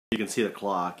You can see the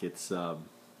clock. It's wow,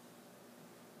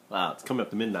 it's coming up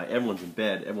to midnight. Everyone's in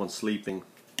bed. Everyone's sleeping.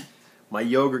 My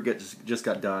yogurt just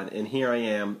got done, and here I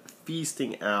am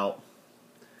feasting out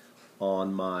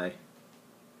on my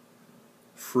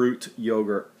fruit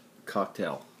yogurt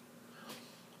cocktail.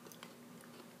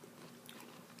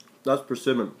 That's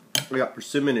persimmon. We got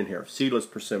persimmon in here, seedless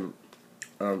persimmon.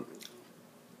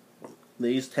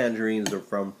 These tangerines are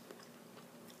from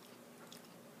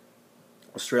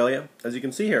Australia. As you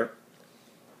can see here,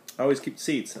 I always keep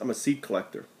seeds. I'm a seed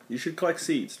collector. You should collect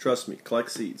seeds. Trust me,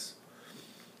 collect seeds.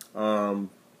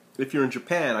 If you're in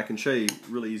Japan, I can show you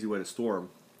a really easy way to store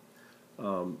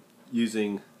them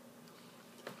using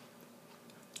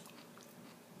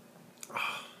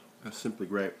that's simply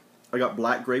grape. I got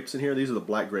black grapes in here. These are the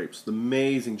black grapes. The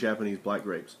amazing Japanese black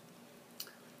grapes.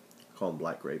 I call them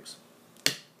black grapes.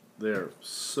 They're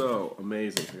so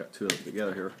amazing. I got two of them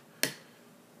together here.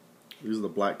 These are the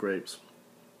black grapes.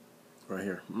 Right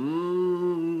here.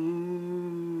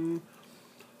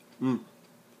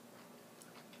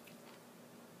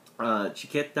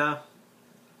 Chiquita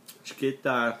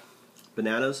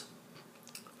bananas.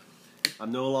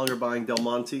 I'm no longer buying Del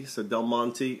Monte, so Del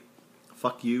Monte,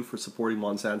 fuck you for supporting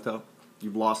Monsanto.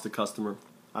 You've lost a customer.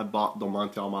 I've bought Del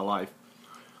Monte all my life.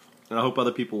 And I hope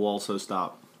other people will also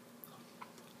stop.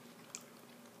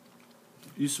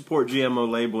 If you support GMO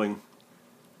labeling,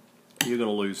 you're going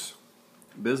to lose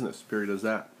business, period as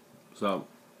that. So,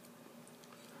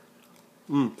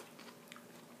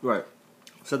 right,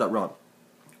 I said that wrong.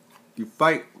 You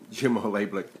fight GMO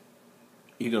labeling,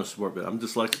 you're going to support it. I'm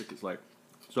dyslexic, it's like.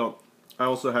 So, I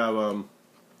also have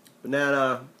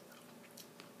banana,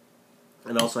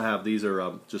 and I also have, these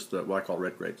are just what I call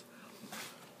red grapes.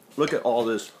 Look at all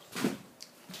this.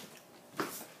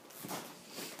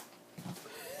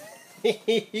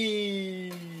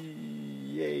 Yay.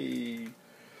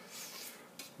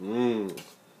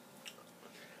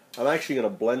 I'm actually going to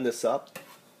blend this up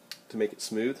to make it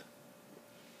smooth.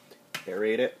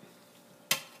 Aerate it.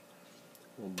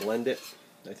 We'll blend it,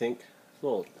 I think.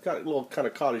 Got a little kind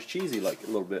of cottage cheesy like a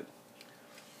little bit.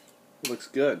 It looks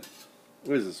good.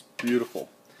 This is beautiful.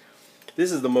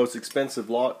 This is the most expensive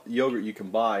yogurt you can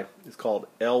buy. It's called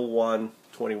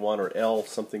L121 or L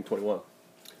something 21.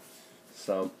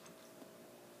 So,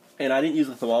 and I didn't use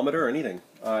a thermometer or anything.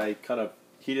 I kind of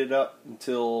heated it up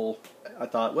until I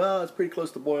thought, well, it's pretty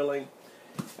close to boiling.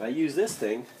 I use this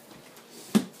thing,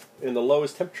 and the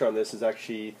lowest temperature on this is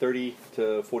actually 30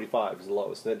 to 45 is the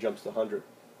lowest, and then it jumps to 100.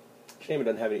 Shame it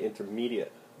doesn't have any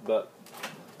intermediate, but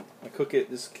I cook it,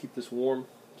 keep this warm,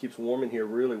 keeps warm in here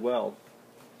really well.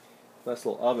 Nice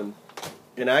little oven.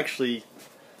 And actually,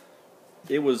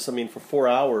 it was, I mean, for 4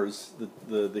 hours,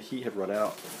 the heat had run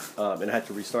out, and I had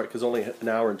to restart because only an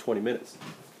hour and 20 minutes.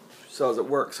 So as it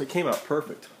works, so it came out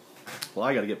perfect. Well,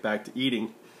 I got to get back to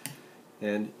eating,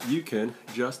 and you can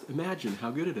just imagine how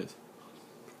good it is.